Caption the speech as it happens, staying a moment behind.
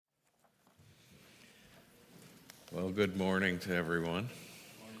Well, good morning to everyone.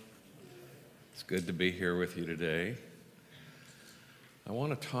 It's good to be here with you today. I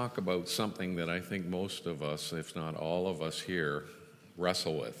want to talk about something that I think most of us, if not all of us here,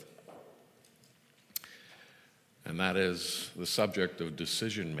 wrestle with. And that is the subject of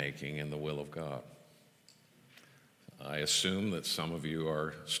decision-making in the will of God. I assume that some of you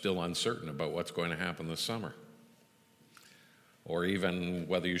are still uncertain about what's going to happen this summer, or even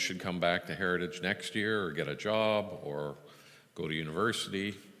whether you should come back to Heritage next year or get a job or go to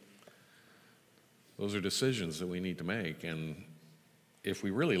university. Those are decisions that we need to make, and if we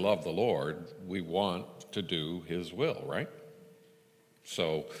really love the Lord, we want to do His will, right?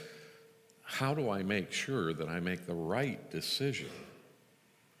 So how do I make sure that I make the right decision?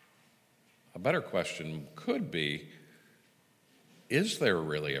 A better question could be, is there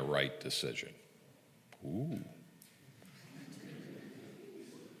really a right decision? Ooh.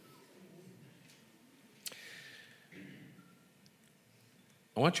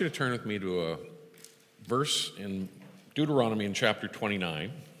 I want you to turn with me to a verse in Deuteronomy in chapter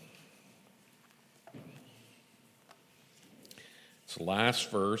 29. It's the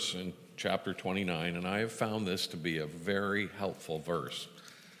last verse in chapter 29, and I have found this to be a very helpful verse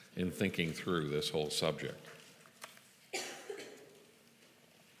in thinking through this whole subject.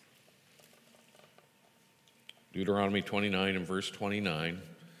 Deuteronomy 29 and verse 29.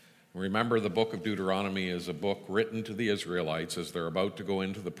 Remember, the book of Deuteronomy is a book written to the Israelites as they're about to go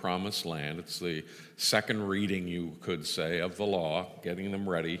into the promised land. It's the second reading, you could say, of the law, getting them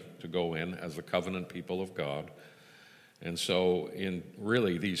ready to go in as the covenant people of God. And so in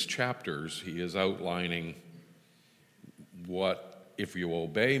really these chapters, he is outlining what, if you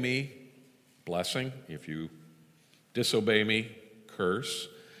obey me, blessing; if you disobey me, curse.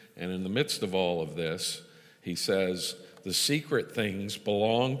 And in the midst of all of this, he says, the secret things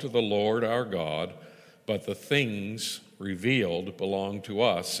belong to the Lord our God, but the things revealed belong to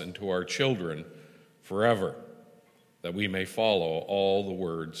us and to our children forever, that we may follow all the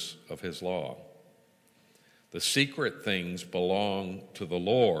words of his law. The secret things belong to the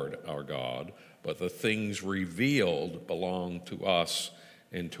Lord our God, but the things revealed belong to us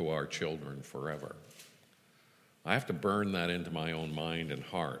and to our children forever. I have to burn that into my own mind and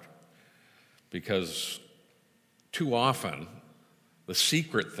heart, because too often, the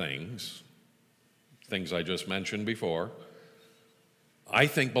secret things I just mentioned before, I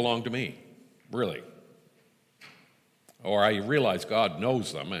think belong to me, really. Or I realize God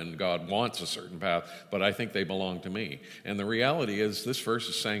knows them and God wants a certain path, but I think they belong to me. And the reality is, this verse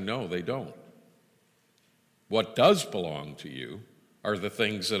is saying, no, they don't. What does belong to you are the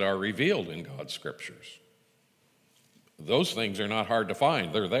things that are revealed in God's scriptures. Those things are not hard to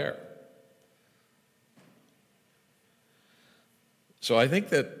find, they're there. So I think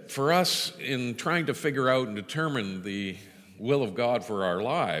that for us, in trying to figure out and determine the will of God for our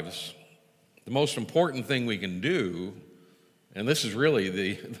lives, the most important thing we can do, and this is really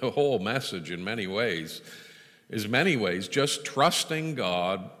the whole message in many ways, is just trusting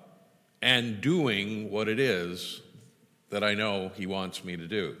God and doing what it is that I know he wants me to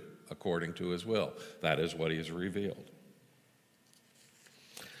do according to his will. That is what he has revealed.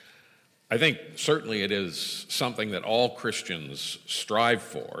 I think certainly it is something that all Christians strive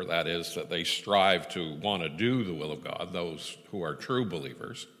for. That is, that they strive to want to do the will of God, those who are true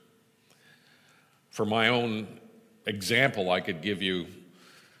believers. For my own example, I could give you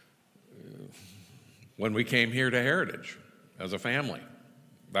when we came here to Heritage as a family.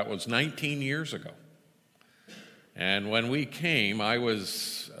 That was 19 years ago. And when we came, I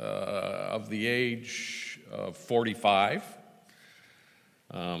was of the age of 45.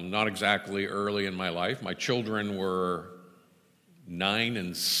 Not exactly early in my life. My children were 9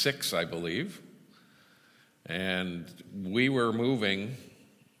 and 6, I believe. And we were moving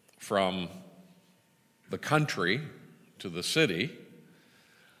from the country to the city.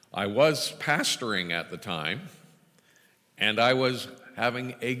 I was pastoring at the time, and I was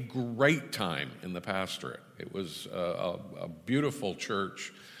having a great time in the pastorate. It was a beautiful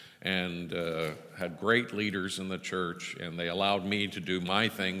church, and had great leaders in the church, and they allowed me to do my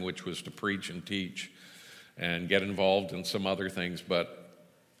thing, which was to preach and teach and get involved in some other things. But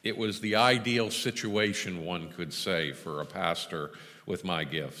it was the ideal situation, one could say, for a pastor with my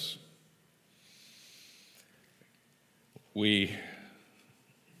gifts. We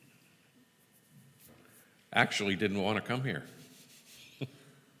actually didn't want to come here.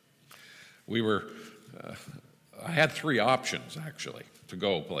 I had 3 options, actually, to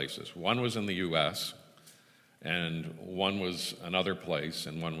go places. One was in the U.S., and one was another place,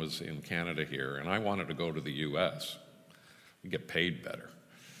 and one was in Canada here. And I wanted to go to the U.S. and get paid better.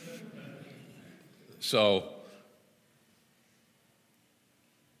 So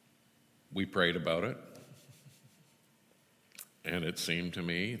We prayed about it, and it seemed to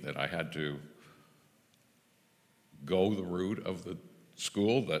me that I had to go the route of the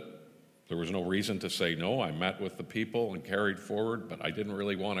school, that there was no reason to say no. I met with the people and carried forward, but I didn't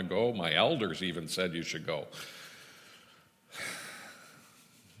really want to go. My elders even said you should go.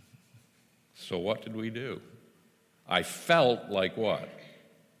 So what did we do? I felt like what?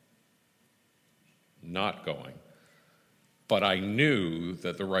 Not going. But I knew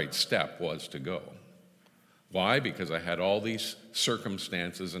that the right step was to go. Why? Because I had all these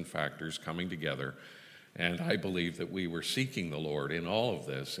circumstances and factors coming together, and I believe that we were seeking the Lord in all of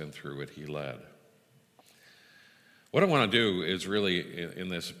this, and through it he led. What I want to do is really, in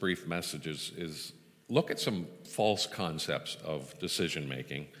this brief message, is look at some false concepts of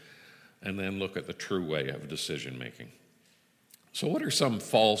decision-making, and then look at the true way of decision-making. So what are some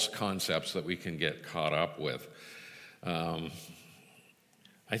false concepts that we can get caught up with? I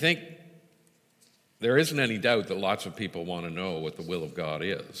think there isn't any doubt that lots of people want to know what the will of God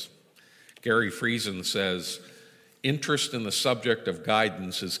is. Gary Friesen says, interest in the subject of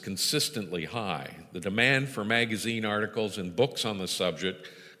guidance is consistently high. The demand for magazine articles and books on the subject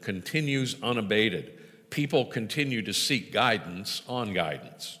continues unabated. People continue to seek guidance on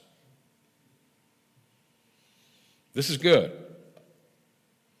guidance. This is good.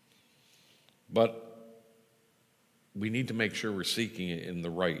 But we need to make sure we're seeking it in the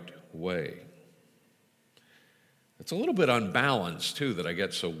right way. It's a little bit unbalanced, too, that I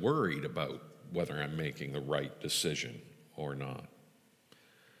get so worried about whether I'm making the right decision or not.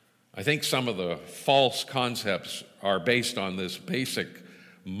 I think some of the false concepts are based on this basic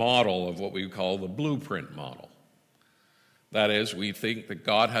model of what we call the blueprint model. That is, we think that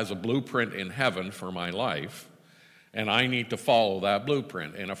God has a blueprint in heaven for my life, and I need to follow that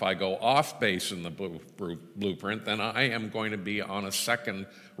blueprint. And if I go off base in the blueprint, then I am going to be on a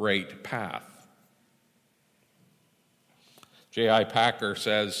second-rate path. J.I. Packer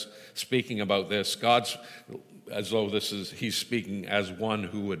says, speaking about this, God's, as though he's speaking as one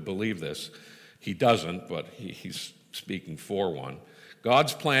who would believe this. He doesn't, but he's speaking for one.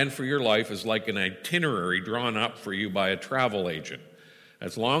 God's plan for your life is like an itinerary drawn up for you by a travel agent.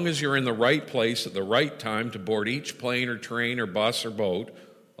 As long as you're in the right place at the right time to board each plane or train or bus or boat,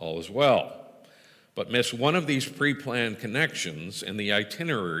 all is well. But miss one of these pre-planned connections and the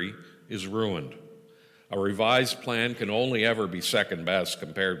itinerary is ruined. A revised plan can only ever be second best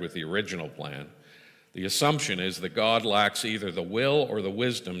compared with the original plan. The assumption is that God lacks either the will or the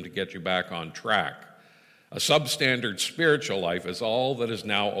wisdom to get you back on track. A substandard spiritual life is all that is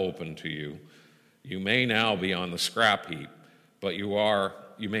now open to you. You may now be on the scrap heap, but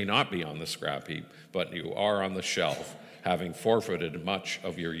you may not be on the scrap heap, but you are on the shelf, having forfeited much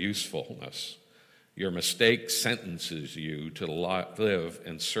of your usefulness. Your mistake sentences you to live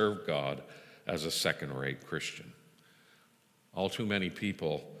and serve God as a second-rate Christian. All too many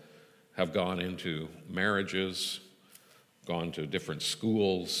people have gone into marriages, gone to different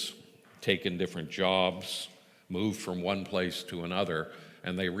schools, taken different jobs, moved from one place to another,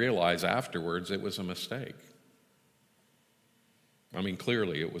 and they realize afterwards it was a mistake. I mean,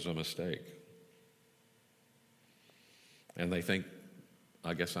 clearly it was a mistake. And they think,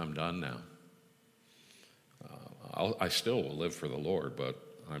 I guess I'm done now. I still will live for the Lord, but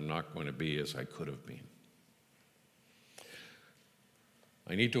I'm not going to be as I could have been.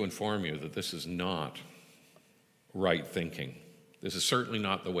 I need to inform you that this is not right thinking. This is certainly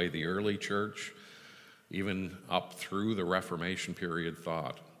not the way the early church, even up through the Reformation period,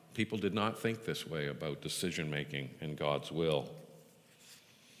 thought. People did not think this way about decision-making and God's will.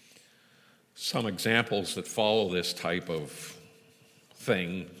 Some examples that follow this type of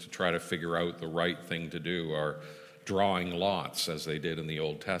thing to try to figure out the right thing to do are drawing lots, as they did in the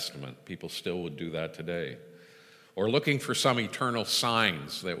Old Testament. People still would do that today. Or looking for some eternal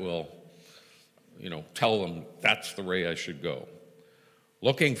signs that will, tell them that's the way I should go.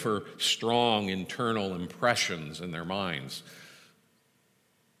 Looking for strong internal impressions in their minds,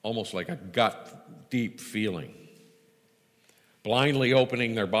 almost like a gut deep feeling. Blindly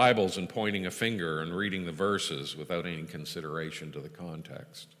opening their Bibles and pointing a finger and reading the verses without any consideration to the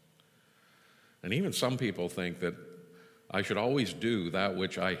context. And even some people think that I should always do that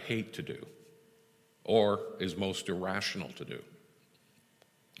which I hate to do or is most irrational to do.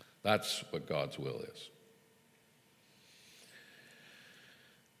 That's what God's will is.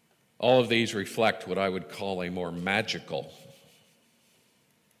 All of these reflect what I would call a more magical,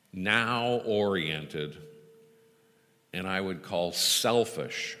 now-oriented, and I would call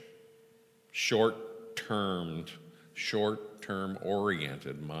selfish, short-term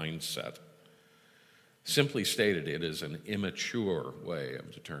oriented mindset. Simply stated, it is an immature way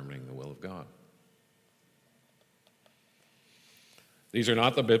of determining the will of God. These are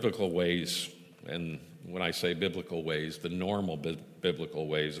not the biblical ways, and when I say biblical ways, the normal biblical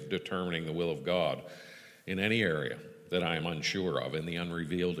ways of determining the will of God in any area that I am unsure of, in the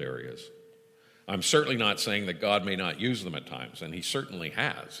unrevealed areas. I'm certainly not saying that God may not use them at times, and he certainly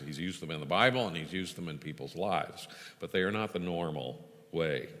has. He's used them in the Bible, and he's used them in people's lives, but they are not the normal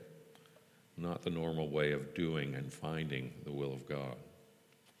way, not the normal way of doing and finding the will of God.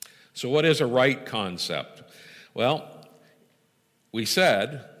 So what is a right concept? Well, we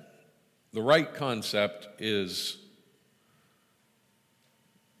said the right concept is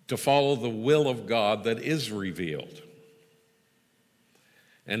to follow the will of God that is revealed.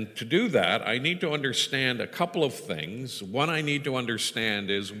 And to do that, I need to understand a couple of things. One I need to understand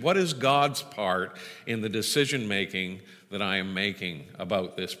is, what is God's part in the decision-making that I am making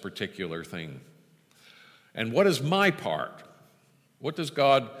about this particular thing? And what is my part? What does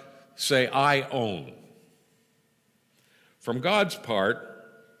God say I own? From God's part,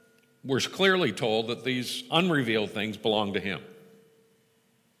 we're clearly told that these unrevealed things belong to him.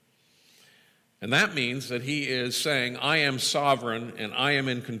 And that means that he is saying, I am sovereign and I am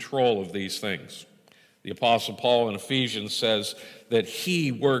in control of these things. The Apostle Paul in Ephesians says that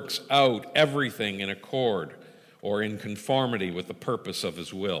he works out everything in accord or in conformity with the purpose of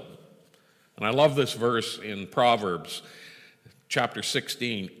his will. And I love this verse in Proverbs chapter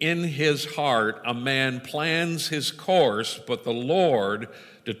 16. In his heart a man plans his course, but the Lord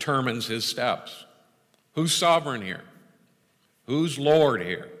determines his steps. Who's sovereign here? Who's Lord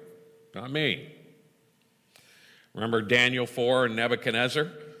here? Not me. Remember Daniel 4 and Nebuchadnezzar?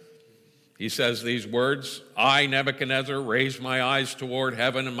 He says these words, I, Nebuchadnezzar, raised my eyes toward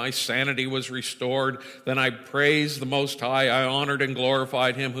heaven, and my sanity was restored. Then I praised the Most High. I honored and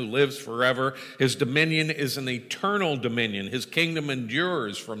glorified him who lives forever. His dominion is an eternal dominion. His kingdom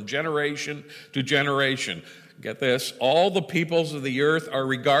endures from generation to generation. Get this, all the peoples of the earth are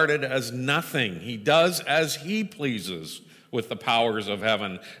regarded as nothing. He does as he pleases with the powers of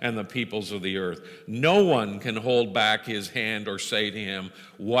heaven and the peoples of the earth. No one can hold back his hand or say to him,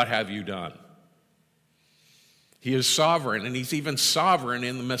 what have you done? He is sovereign, and he's even sovereign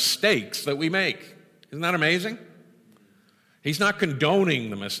in the mistakes that we make. Isn't that amazing? He's not condoning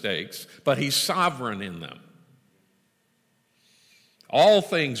the mistakes, but he's sovereign in them. All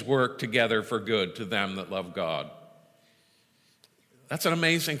things work together for good to them that love God. That's an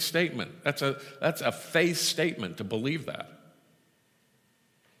amazing statement. That's a faith statement to believe that.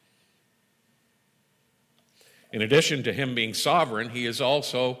 In addition to him being sovereign, he is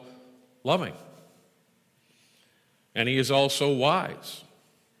also loving. And he is also wise.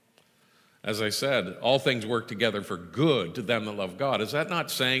 As I said, all things work together for good to them that love God. Is that not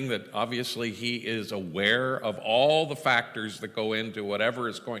saying that obviously he is aware of all the factors that go into whatever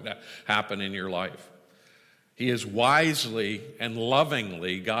is going to happen in your life? He is wisely and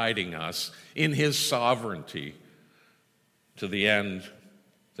lovingly guiding us in his sovereignty to the end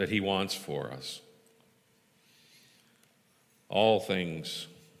that he wants for us. All things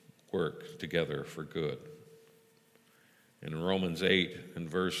work together for good. In Romans 8 and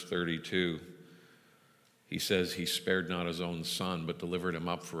verse 32, he says, he spared not his own son, but delivered him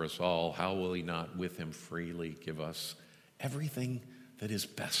up for us all. How will he not with him freely give us everything that is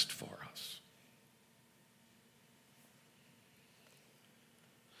best for us?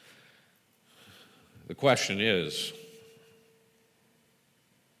 The question is,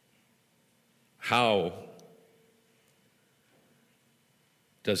 how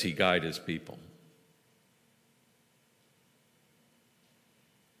does he guide his people?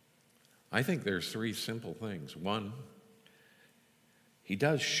 I think there's three simple things. One, he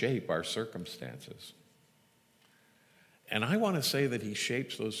does shape our circumstances. And I want to say that he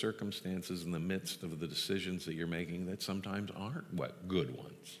shapes those circumstances in the midst of the decisions that you're making that sometimes aren't good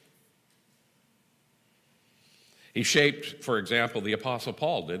ones. He shaped, for example, the Apostle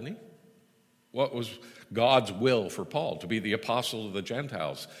Paul, didn't he? What was God's will for Paul? To be the apostle of the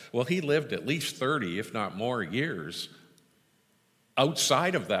Gentiles. Well, he lived at least 30, if not more, years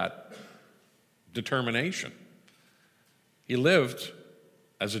outside of that determination. He lived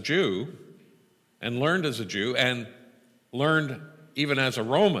as a Jew and learned as a Jew and learned even as a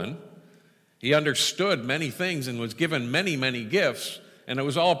Roman. He understood many things and was given many, many gifts, and it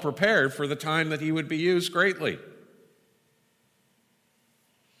was all prepared for the time that he would be used greatly.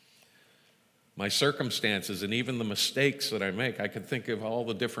 My circumstances and even the mistakes that I make, I can think of all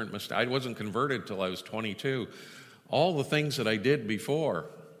the different mistakes. I wasn't converted till I was 22. All the things that I did before,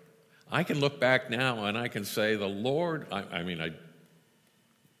 I can look back now and I can say, the Lord,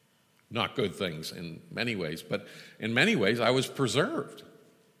 Not good things in many ways, but in many ways I was preserved.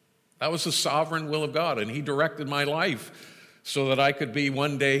 That was the sovereign will of God, and he directed my life so that I could be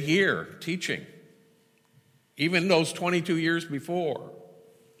one day here teaching. Even those 22 years before,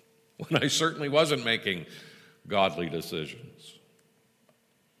 when I certainly wasn't making godly decisions.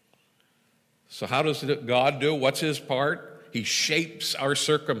 So how does God do? What's his part? He shapes our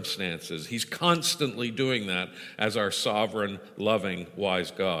circumstances. He's constantly doing that as our sovereign, loving,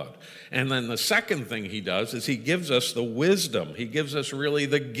 wise God. And then the second thing he does is he gives us the wisdom. He gives us really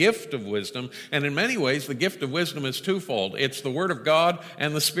the gift of wisdom. And in many ways, the gift of wisdom is twofold. It's the Word of God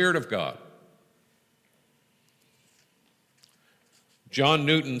and the Spirit of God. John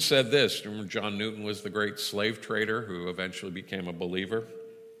Newton said this. Remember, John Newton was the great slave trader who eventually became a believer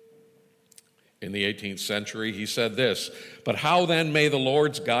in the 18th century. He said this, "But how then may the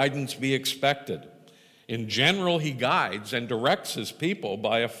Lord's guidance be expected? In general, he guides and directs his people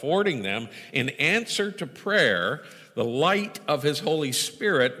by affording them, in answer to prayer, the light of his Holy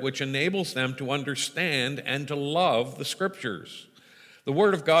Spirit, which enables them to understand and to love the Scriptures. The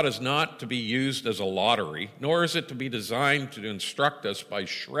Word of God is not to be used as a lottery, nor is it to be designed to instruct us by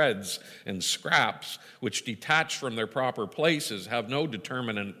shreds and scraps, which detached from their proper places have no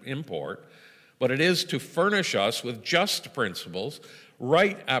determinate import, but it is to furnish us with just principles,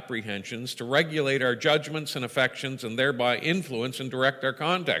 right apprehensions, to regulate our judgments and affections, and thereby influence and direct our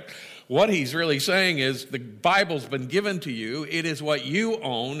conduct." What he's really saying is the Bible's been given to you. It is what you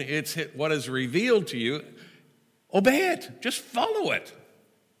own. It's what is revealed to you. Obey it. Just follow it.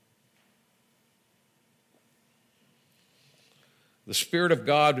 The Spirit of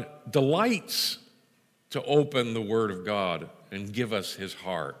God delights to open the Word of God and give us his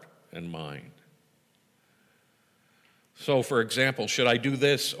heart and mind. So, for example, should I do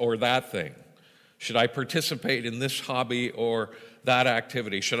this or that thing? Should I participate in this hobby or that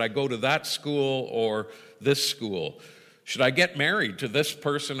activity? Should I go to that school or this school? Should I get married to this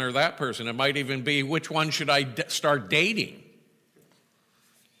person or that person? It might even be, which one should I start dating?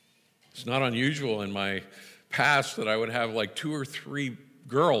 It's not unusual in my past that I would have like 2 or 3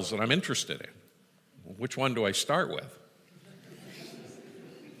 girls that I'm interested in. Which one do I start with?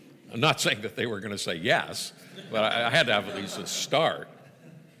 I'm not saying that they were going to say yes, but I had to have at least a start.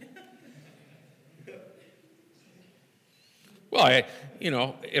 Well,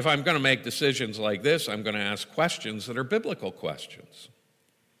 if I'm going to make decisions like this, I'm going to ask questions that are biblical questions.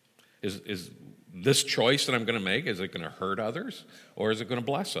 Is this choice that I'm going to make, is it going to hurt others or is it going to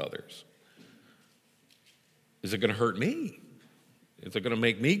bless others? Is it going to hurt me? Is it going to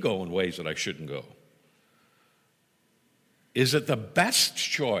make me go in ways that I shouldn't go? Is it the best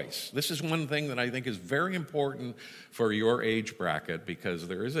choice? This is one thing that I think is very important for your age bracket, because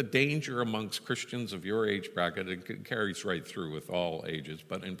there is a danger amongst Christians of your age bracket, it carries right through with all ages,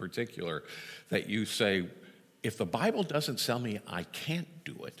 but in particular, that you say, if the Bible doesn't tell me I can't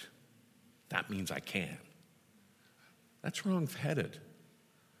do it, that means I can. That's wrong-headed.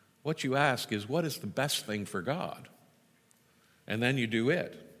 What you ask is, what is the best thing for God? And then you do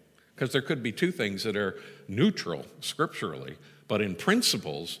it. Because there could be 2 things that are neutral scripturally, but in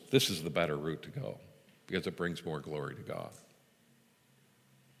principles, this is the better route to go because it brings more glory to God.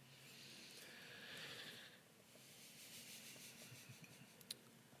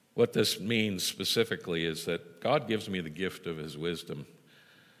 What this means specifically is that God gives me the gift of his wisdom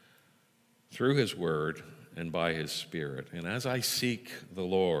through his word and by his Spirit. And as I seek the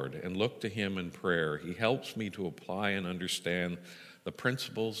Lord and look to him in prayer, he helps me to apply and understand the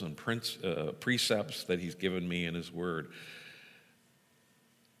principles and precepts that he's given me in his word.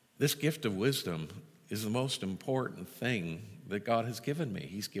 This gift of wisdom is the most important thing that God has given me.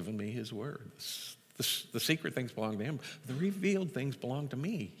 He's given me his word. The secret things belong to him. The revealed things belong to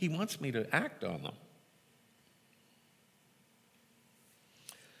me. He wants me to act on them.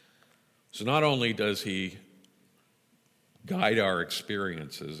 So not only does he guide our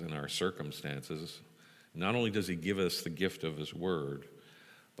experiences and our circumstances, not only does he give us the gift of his word,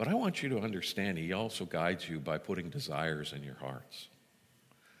 but I want you to understand he also guides you by putting desires in your hearts.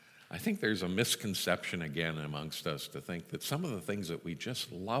 I think there's a misconception again amongst us to think that some of the things that we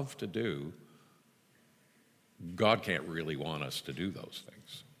just love to do, God can't really want us to do those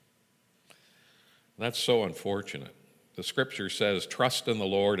things. That's so unfortunate. The scripture says, trust in the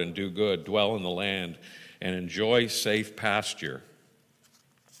Lord and do good, dwell in the land and enjoy safe pasture.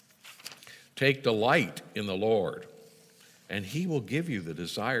 Take delight in the Lord, and he will give you the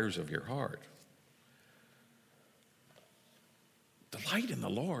desires of your heart. Delight in the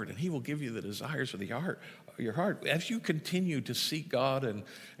Lord, and he will give you the desires of your heart. As you continue to seek God and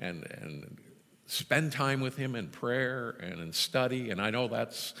spend time with him in prayer and in study. And I know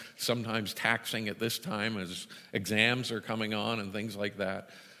that's sometimes taxing at this time as exams are coming on and things like that.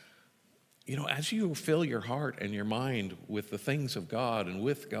 You know, as you fill your heart and your mind with the things of God and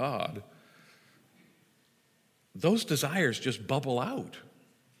with God, those desires just bubble out.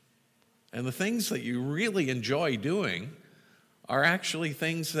 And the things that you really enjoy doing are actually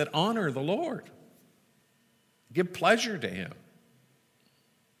things that honor the Lord, give pleasure to him.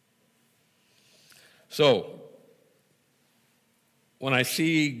 So, when I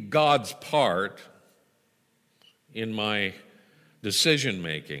see God's part in my decision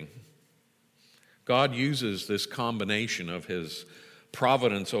making, God uses this combination of his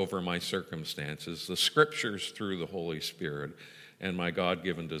providence over my circumstances, the scriptures through the Holy Spirit, and my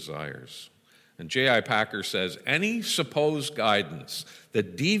God-given desires. And J.I. Packer says, any supposed guidance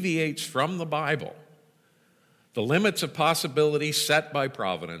that deviates from the Bible, the limits of possibility set by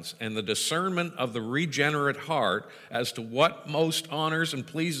providence, and the discernment of the regenerate heart as to what most honors and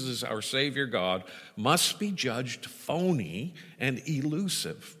pleases our Savior God must be judged phony and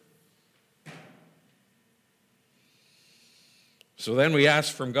elusive. So then we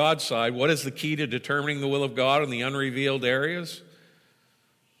ask from God's side, what is the key to determining the will of God in the unrevealed areas?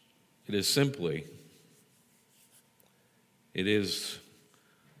 It is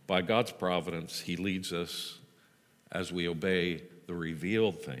by God's providence, he leads us as we obey the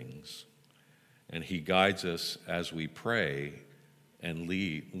revealed things, and he guides us as we pray and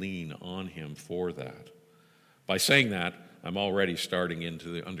lean on him for that. By saying that, I'm already starting into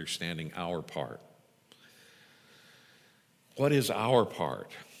the understanding our part. What is our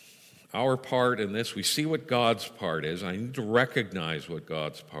part? Our part in this, we see what God's part is. I need to recognize what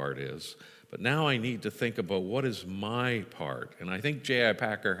God's part is. But now I need to think about what is my part. And I think J.I.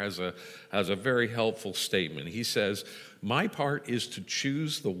 Packer has a very helpful statement. He says, my part is to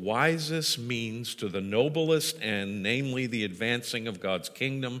choose the wisest means to the noblest end, namely the advancing of God's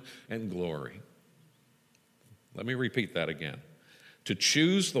kingdom and glory. Let me repeat that again. To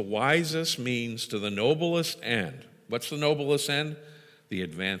choose the wisest means to the noblest end. What's the noblest end? The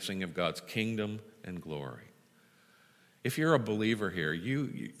advancing of God's kingdom and glory. If you're a believer here,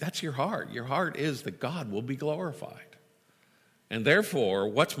 that's your heart. Your heart is that God will be glorified. And therefore,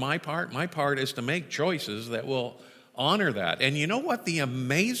 what's my part? My part is to make choices that will honor that. And you know what the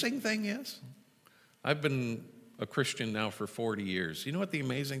amazing thing is? I've been a Christian now for 40 years. You know what the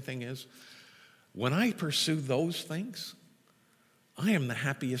amazing thing is? When I pursue those things, I am the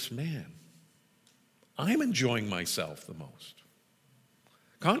happiest man. I'm enjoying myself the most.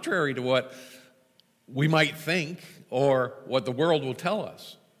 Contrary to what we might think or what the world will tell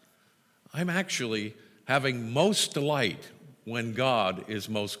us, I'm actually having most delight when God is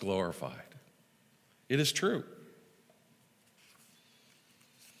most glorified. It is true.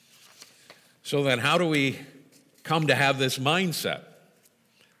 So then, how do we come to have this mindset?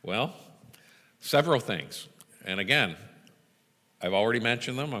 Well, several things. And again, I've already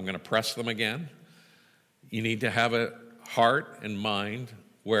mentioned them. I'm going to press them again. You need to have a heart and mind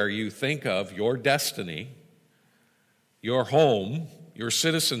where you think of your destiny, your home, your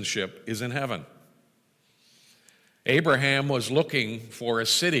citizenship is in heaven. Abraham was looking for a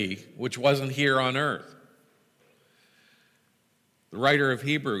city which wasn't here on earth. The writer of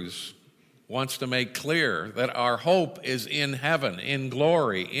Hebrews wants to make clear that our hope is in heaven, in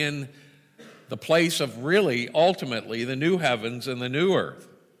glory, in the place of really, ultimately, the new heavens and the new earth.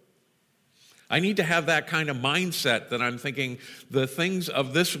 I need to have that kind of mindset that I'm thinking the things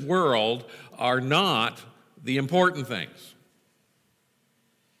of this world are not the important things.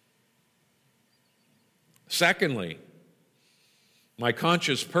 Secondly, my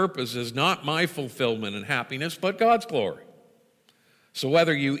conscious purpose is not my fulfillment and happiness, but God's glory. So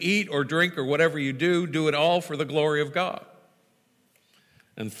whether you eat or drink or whatever you do it all for the glory of God.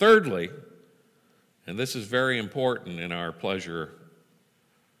 And thirdly, and this is very important in our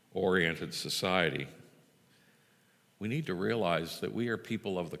pleasure-oriented society, we need to realize that we are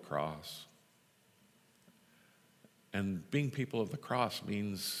people of the cross. And being people of the cross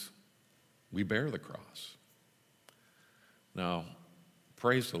means we bear the cross. Now,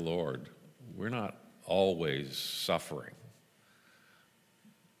 praise the Lord, we're not always suffering.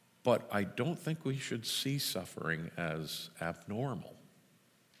 But I don't think we should see suffering as abnormal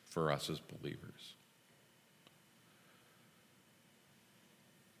for us as believers.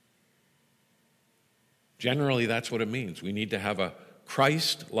 Generally, that's what it means. We need to have a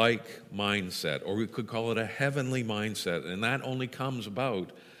Christ-like mindset, or we could call it a heavenly mindset, and that only comes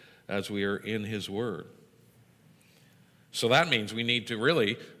about as we are in His Word. So that means we need to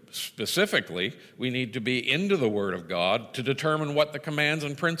really, specifically, we need to be into the Word of God to determine what the commands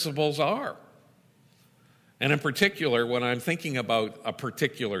and principles are. And in particular, when I'm thinking about a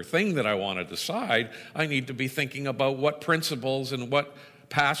particular thing that I want to decide, I need to be thinking about what principles and what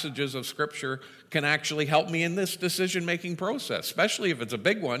passages of Scripture can actually help me in this decision-making process. Especially if it's a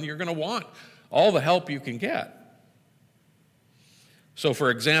big one, you're going to want all the help you can get. So,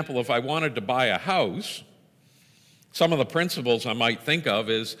 for example, if I wanted to buy a house, some of the principles I might think of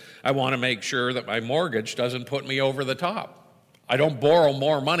is I want to make sure that my mortgage doesn't put me over the top. I don't borrow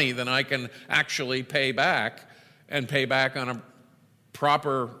more money than I can actually pay back and pay back on a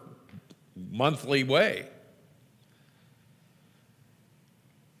proper monthly way.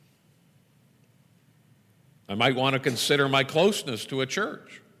 I might want to consider my closeness to a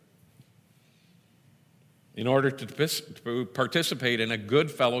church in order to participate in a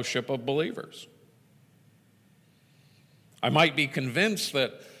good fellowship of believers. I might be convinced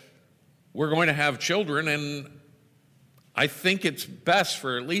that we're going to have children, and I think it's best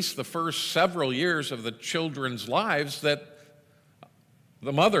for at least the first several years of the children's lives that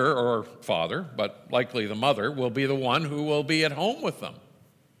the mother or father, but likely the mother, will be the one who will be at home with them.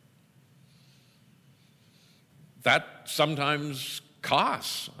 That sometimes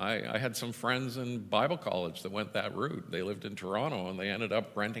costs. I had some friends in Bible college that went that route. They lived in Toronto, and they ended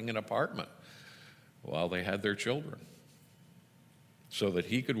up renting an apartment while they had their children so that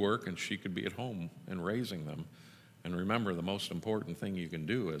he could work and she could be at home and raising them. And remember, the most important thing you can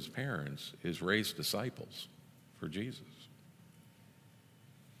do as parents is raise disciples for Jesus.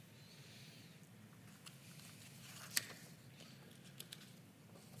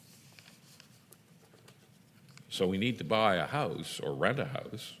 So we need to buy a house or rent a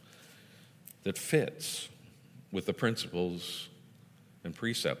house that fits with the principles and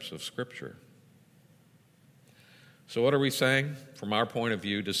precepts of Scripture. So what are we saying? From our point of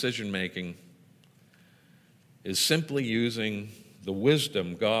view, decision-making is simply using the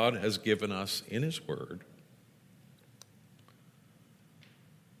wisdom God has given us in His Word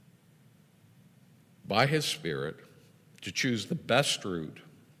by His Spirit to choose the best route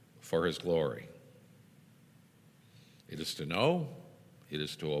for His glory. It is to know, it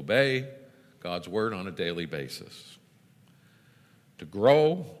is to obey God's Word on a daily basis, to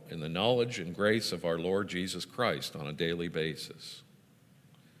grow in the knowledge and grace of our Lord Jesus Christ on a daily basis.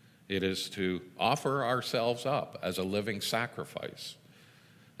 It is to offer ourselves up as a living sacrifice,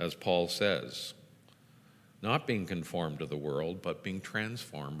 as Paul says, not being conformed to the world, but being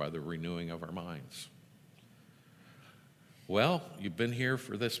transformed by the renewing of our minds. Well, you've been here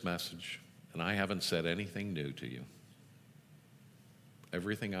for this message, and I haven't said anything new to you.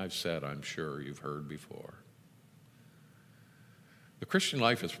 Everything I've said, I'm sure you've heard before. The Christian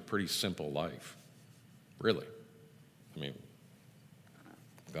life is a pretty simple life, really. I mean,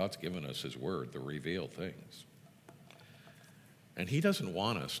 God's given us His Word to reveal things. And He doesn't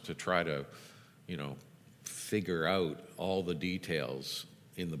want us to try to, figure out all the details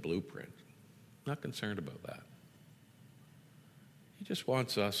in the blueprint. Not concerned about that. He just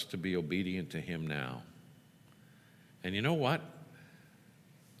wants us to be obedient to Him now. And you know what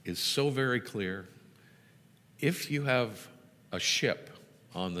is so very clear? If you have a ship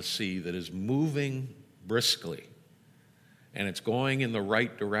on the sea that is moving briskly and it's going in the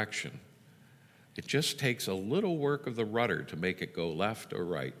right direction, it just takes a little work of the rudder to make it go left or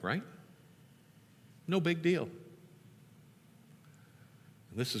right? No big deal.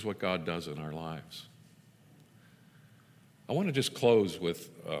 And this is what God does in our lives. I want to just close with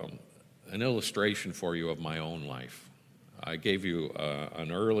an illustration for you of my own life. I gave you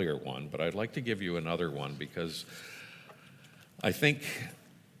an earlier one, but I'd like to give you another one because I think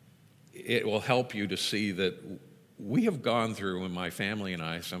it will help you to see that we have gone through, in my family and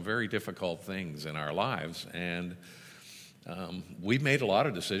I, some very difficult things in our lives, and we've made a lot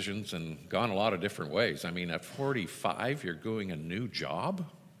of decisions and gone a lot of different ways. I mean, at 45, you're doing a new job?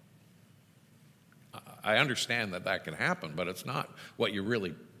 I understand that can happen, but it's not what you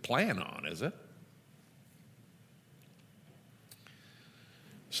really plan on, is it?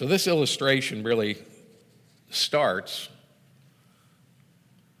 So this illustration really starts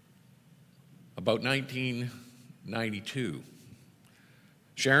about 1992.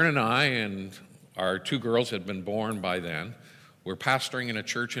 Sharon and I and our two girls had been born by then. We're pastoring in a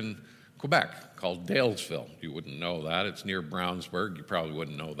church in Quebec called Dalesville. You wouldn't know that. It's near Brownsburg. You probably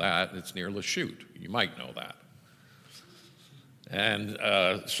wouldn't know that. It's near Lachute. You might know that.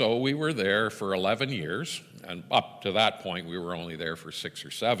 And so we were there for 11 years. And up to that point, we were only there for 6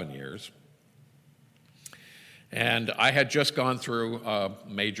 or 7 years. And I had just gone through a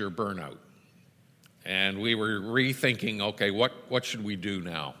major burnout. And we were rethinking, okay, what should we do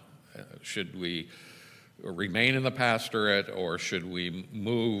now? Should we remain in the pastorate, or should we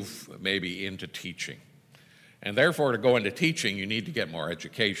move maybe into teaching? And therefore, to go into teaching, you need to get more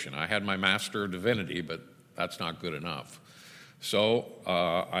education. I had my Master of Divinity, but that's not good enough. So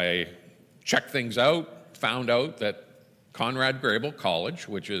I checked things out, found out that Conrad Grebel College,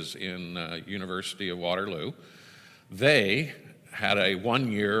 which is in University of Waterloo, they had a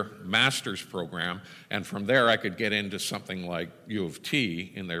one-year master's program, and from there I could get into something like U of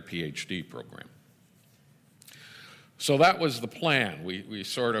T in their PhD program. So that was the plan. We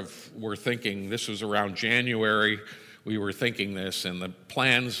sort of were thinking, this was around January, we were thinking this, and the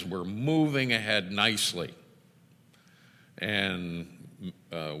plans were moving ahead nicely. And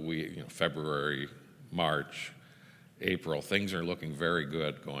February, March, April, things are looking very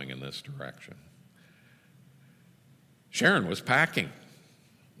good going in this direction. Sharon was packing.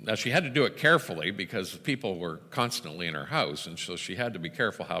 Now, she had to do it carefully because people were constantly in her house, and so she had to be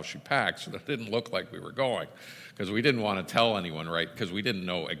careful how she packed so that it didn't look like we were going, because we didn't want to tell anyone, right, because we didn't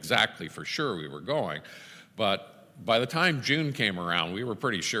know exactly for sure we were going. But by the time June came around, we were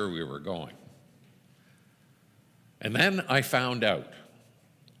pretty sure we were going. And then I found out.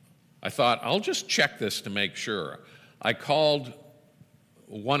 I thought, I'll just check this to make sure. I called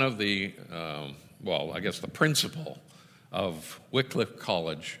one of the, the principal of Wycliffe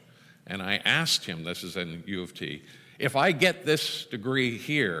College, and I asked him, this is in U of T, if I get this degree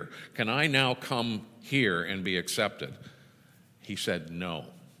here, can I now come here and be accepted? He said no.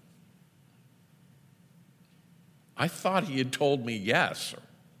 I thought he had told me yes,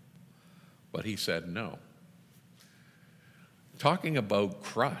 but he said no. Talking about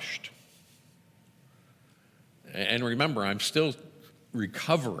crushed. And remember, I'm still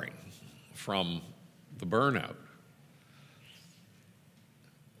recovering from the burnout.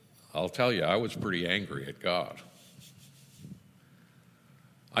 I'll tell you, I was pretty angry at God.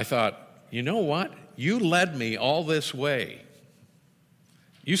 I thought, you know what? You led me all this way.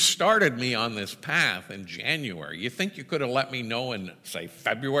 You started me on this path in January. You think you could have let me know in, say,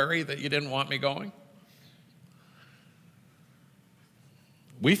 February that you didn't want me going?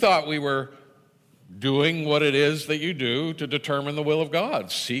 We thought we were doing what it is that you do to determine the will of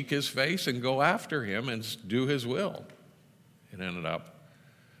God. Seek his face and go after him and do his will. It ended up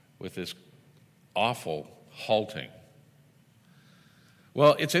with this awful halting.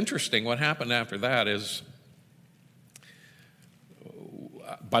 Well, it's interesting. What happened after that is,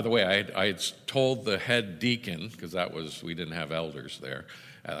 by the way, I had told the head deacon, because we didn't have elders there,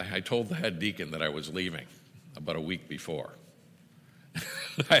 I told the head deacon that I was leaving about a week before.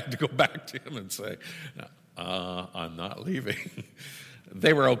 I had to go back to him and say, I'm not leaving.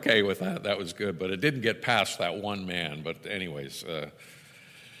 They were okay with that. That was good, but it didn't get past that one man. But anyways,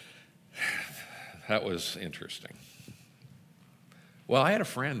 that was interesting. Well, I had a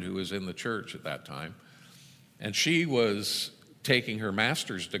friend who was in the church at that time, and she was taking her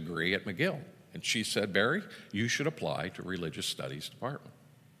master's degree at McGill. And she said, Barry, you should apply to Religious Studies Department.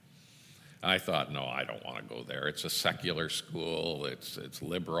 I thought, no, I don't want to go there. It's a secular school. It's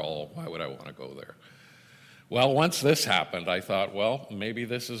liberal. Why would I want to go there? Well, once this happened, I thought, well, maybe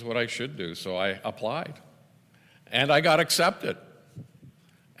this is what I should do. So I applied. And I got accepted.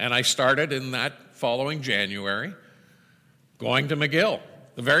 And I started in that following January going to McGill.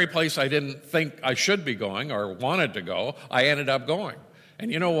 The very place I didn't think I should be going or wanted to go, I ended up going.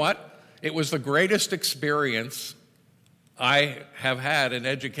 And you know what? It was the greatest experience I have had in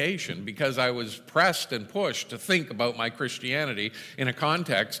education, because I was pressed and pushed to think about my Christianity in a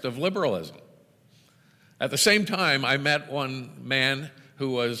context of liberalism. At the same time, I met one man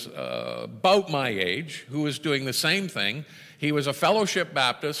who was about my age, who was doing the same thing. He was a Fellowship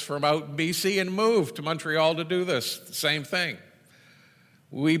Baptist from out BC and moved to Montreal to do this same thing.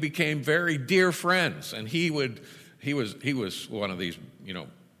 We became very dear friends, and he was one of these,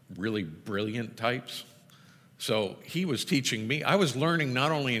 really brilliant types. So he was teaching me. I was learning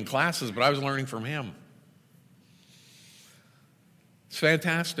not only in classes, but I was learning from him. It's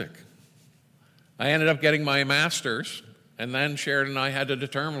fantastic. I ended up getting my master's, and then Sharon and I had to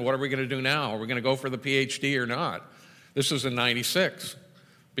determine, what are we going to do now? Are we going to go for the PhD or not? This was in 96,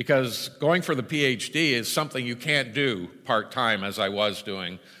 because going for the PhD is something you can't do part-time as I was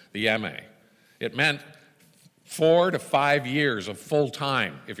doing the MA. It meant 4 to 5 years of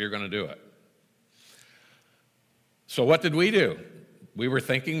full-time if you're going to do it. So what did we do? We were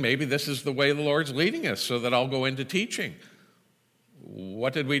thinking maybe this is the way the Lord's leading us so that I'll go into teaching.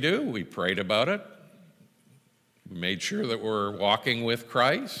 What did we do? We prayed about it. We made sure that we're walking with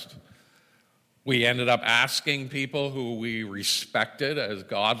Christ. We ended up asking people who we respected as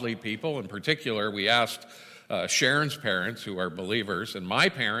godly people. In particular, we asked Sharon's parents, who are believers, and my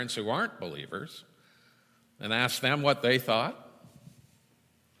parents, who aren't believers, and asked them what they thought.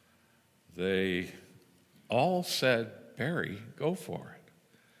 They all said, Barry, go for it.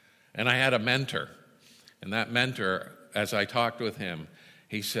 And I had a mentor. And that mentor, as I talked with him,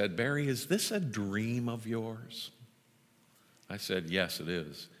 he said, Barry, is this a dream of yours? I said, yes, it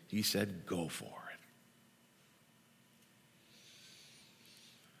is. He said, go for it.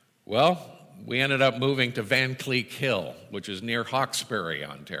 Well, we ended up moving to Van Cleek Hill, which is near Hawkesbury,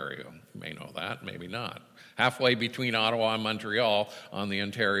 Ontario. You may know that, maybe not. Halfway between Ottawa and Montreal on the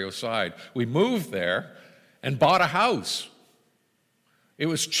Ontario side. We moved there and bought a house. It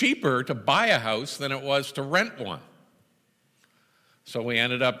was cheaper to buy a house than it was to rent one. So we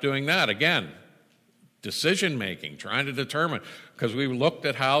ended up doing that again. Decision making, trying to determine, because we looked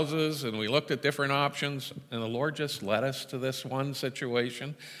at houses and we looked at different options, and the Lord just led us to this one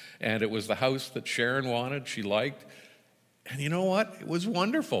situation, and it was the house that Sharon wanted, she liked, and you know what? It was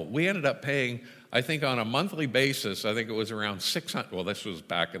wonderful. We ended up paying, I think on a monthly basis, I think it was around $600, well, this was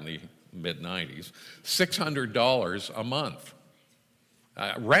back in the mid-90s, $600 a month.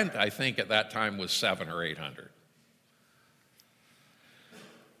 Rent, I think, at that time was $700 or $800.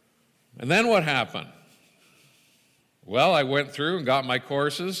 And then what happened? Well, I went through and got my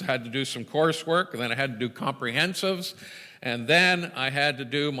courses, had to do some coursework, and then I had to do comprehensives, and then I had to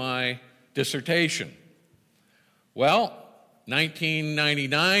do my dissertation. Well,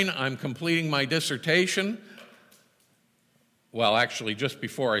 1999, I'm completing my dissertation. Well, actually, just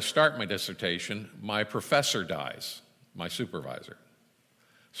before I start my dissertation, my professor dies, my supervisor.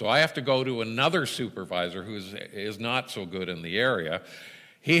 So I have to go to another supervisor who is not so good in the area.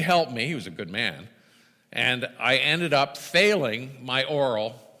 He helped me, he was a good man, and I ended up failing my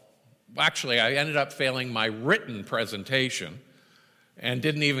oral. Actually, I ended up failing my written presentation and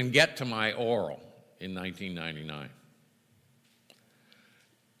didn't even get to my oral in 1999.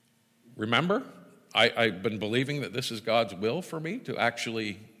 Remember, I've been believing that this is God's will for me to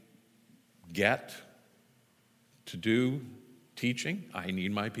actually get to do teaching. I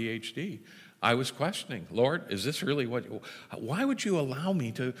need my PhD. I was questioning, Lord, is this really why would you allow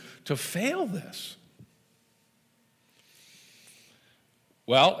me to fail this?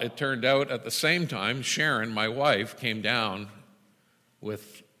 Well, it turned out at the same time, Sharon, my wife, came down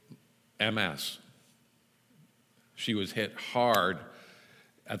with MS. She was hit hard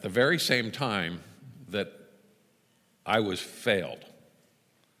at the very same time that I was failed.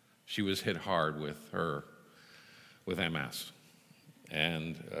 She was hit hard with MS.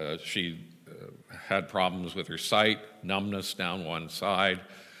 And she had problems with her sight, numbness down one side.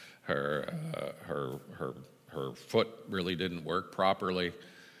 Her foot really didn't work properly,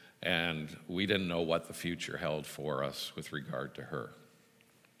 and we didn't know what the future held for us with regard to her.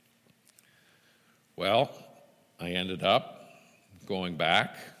 Well, I ended up going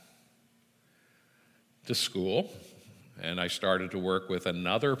back to school, and I started to work with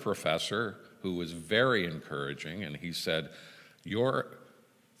another professor who was very encouraging, and he said, your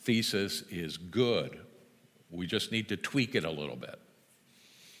thesis is good. We just need to tweak it a little bit.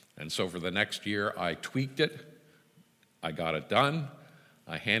 And so for the next year, I tweaked it. I got it done.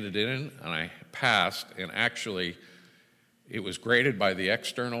 I handed it in, and I passed. And actually, it was graded by the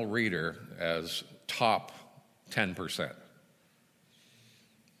external reader as top 10%.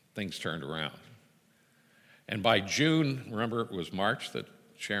 Things turned around. And by June, remember it was March that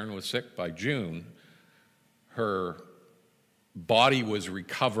Sharon was sick? By June, her body was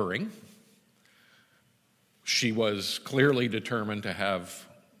recovering. She was clearly determined to have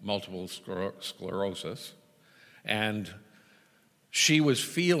multiple sclerosis, and she was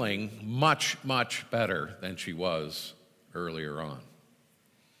feeling much, much better than she was earlier on.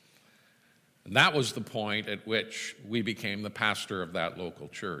 And that was the point at which we became the pastor of that local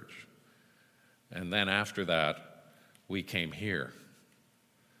church. And then after that, we came here.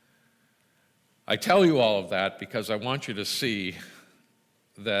 I tell you all of that because I want you to see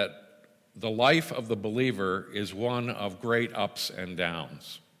that the life of the believer is one of great ups and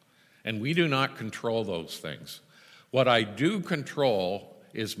downs. And we do not control those things. What I do control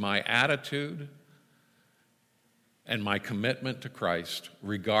is my attitude and my commitment to Christ,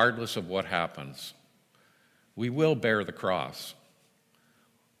 regardless of what happens. We will bear the cross.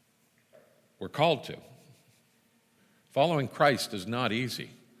 We're called to. Following Christ is not easy.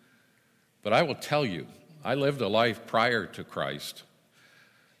 But I will tell you, I lived a life prior to Christ,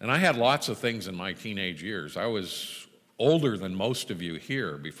 and I had lots of things in my teenage years. I was older than most of you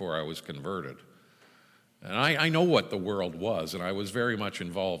here before I was converted. And I know what the world was, and I was very much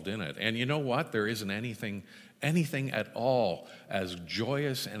involved in it. And you know what? There isn't anything at all as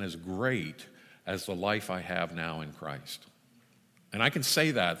joyous and as great as the life I have now in Christ. And I can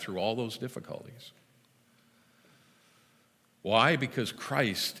say that through all those difficulties. Why? Because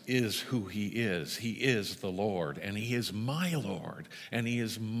Christ is who he is. He is the Lord, and he is my Lord, and he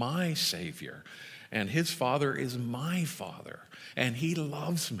is my Savior. And his Father is my Father, and he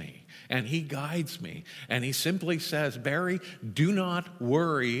loves me, and he guides me. And he simply says, Barry, do not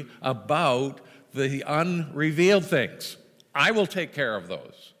worry about the unrevealed things. I will take care of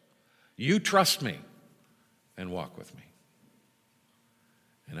those. You trust me and walk with me.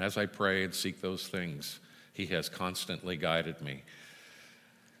 And as I pray and seek those things, he has constantly guided me.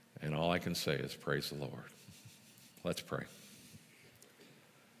 And all I can say is praise the Lord. Let's pray.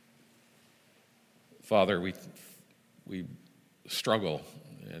 Father, we struggle,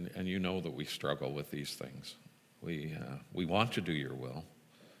 and you know that we struggle with these things. We want to do your will,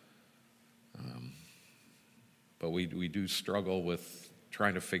 but we do struggle with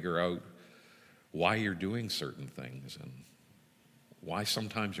trying to figure out why you're doing certain things and why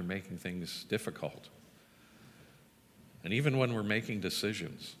sometimes you're making things difficult. And even when we're making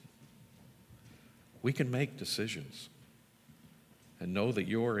decisions, we can make decisions and know that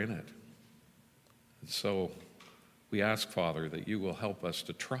you're in it. And so we ask, Father, that you will help us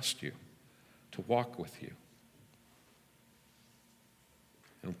to trust you, to walk with you.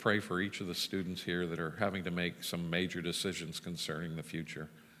 And pray for each of the students here that are having to make some major decisions concerning the future.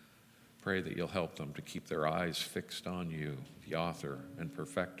 Pray that you'll help them to keep their eyes fixed on you, the author and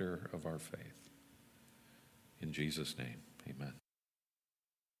perfecter of our faith. In Jesus' name, amen.